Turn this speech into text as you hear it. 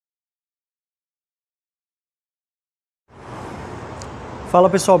Fala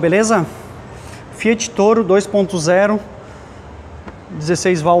pessoal, beleza? Fiat Toro 2.0,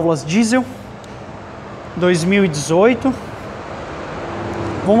 16 válvulas diesel, 2018.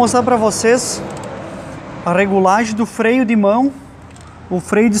 Vou mostrar para vocês a regulagem do freio de mão, o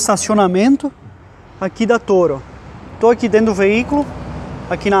freio de estacionamento aqui da Toro. Estou aqui dentro do veículo,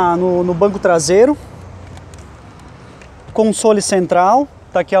 aqui no banco traseiro, console central,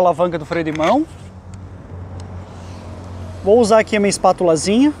 tá aqui a alavanca do freio de mão. Vou usar aqui a minha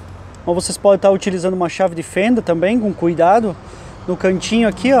espátulazinha, ou vocês podem estar utilizando uma chave de fenda também, com cuidado. No cantinho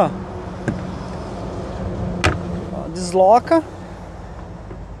aqui, ó, desloca.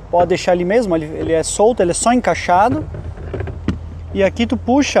 Pode deixar ali mesmo, ele é solto, ele é só encaixado. E aqui tu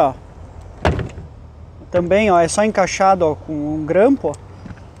puxa, ó, também, ó, é só encaixado, ó, com um grampo, ó.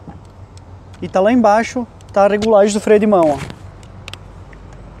 E tá lá embaixo, tá a regulagem do freio de mão,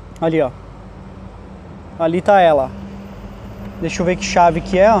 ó. Ali, ó. Ali tá ela. Deixa eu ver que chave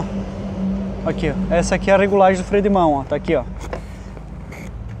que é, ó. Aqui, ó. Essa aqui é a regulagem do freio de mão, ó. Tá aqui, ó.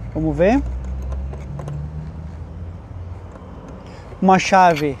 Vamos ver. Uma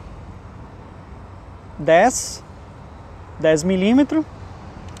chave 10 milímetros.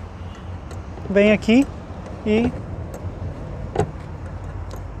 Vem aqui e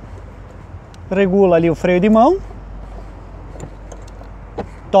regula ali o freio de mão.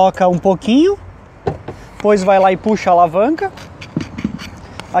 Toca um pouquinho. Depois vai lá e puxa a alavanca.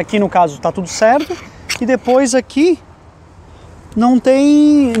 Aqui no caso tá tudo certo. E depois aqui não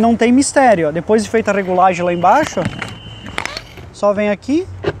tem mistério, ó. Depois de feita a regulagem lá embaixo, ó, só vem aqui,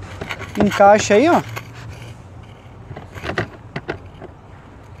 encaixa aí, ó.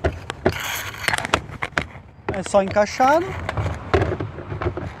 É só encaixado.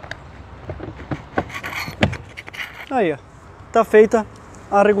 Aí, ó. Tá feita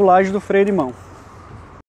a regulagem do freio de mão.